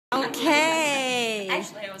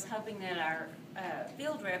hoping that our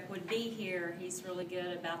field rep would be here. He's really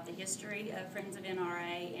good about the history of Friends of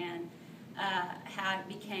NRA and how it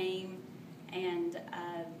became, and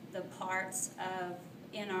the parts of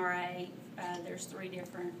NRA. There's 3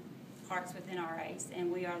 different parts with NRAs,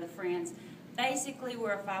 and we are the Friends. Basically,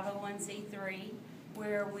 we're a 501c3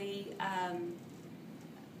 where we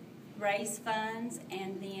raise funds,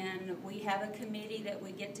 and then we have a committee that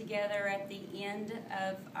we get together at the end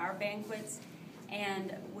of our banquets,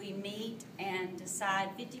 and we meet and decide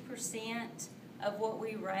 50% of what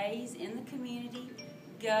we raise in the community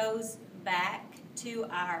goes back to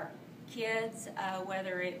our kids,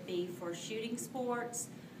 whether it be for shooting sports,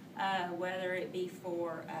 whether it be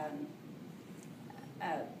for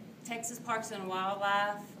Texas Parks and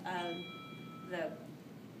Wildlife,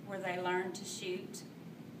 where they learn to shoot,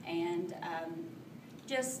 and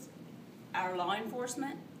just our law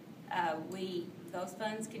enforcement. Those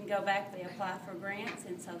funds can go back. They apply for grants,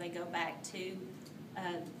 and so they go back to.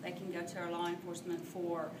 They can go to our law enforcement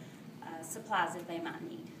for supplies that they might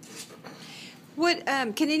need. What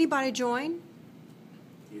can anybody join?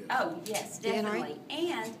 Yes. Oh yes, definitely.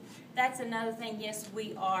 And that's another thing. Yes,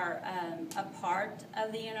 we are a part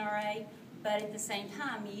of the NRA, but at the same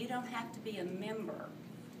time, you don't have to be a member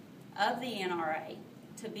of the NRA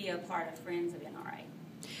to be a part of Friends of NRA.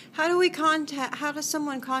 How does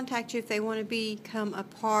someone contact you if they want to become a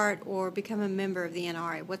part or become a member of the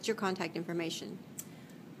NRA? What's your contact information?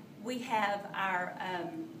 We have our,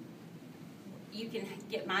 you can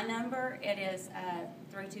get my number. It is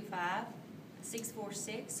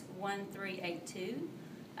 325-646-1382.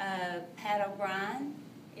 Pat O'Brien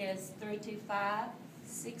is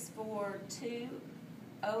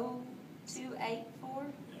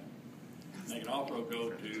 325-642-0284. They can also go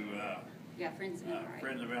to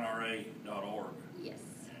friendsofnra.org. Yes.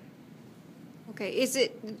 Okay. Is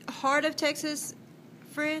it Heart of Texas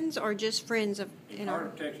Friends or just Friends of NRA? Heart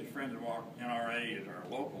of Texas Friends of NRA is our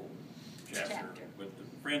local chapter, but the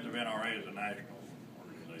Friends of NRA is a national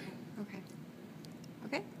organization. Okay.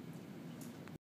 Okay.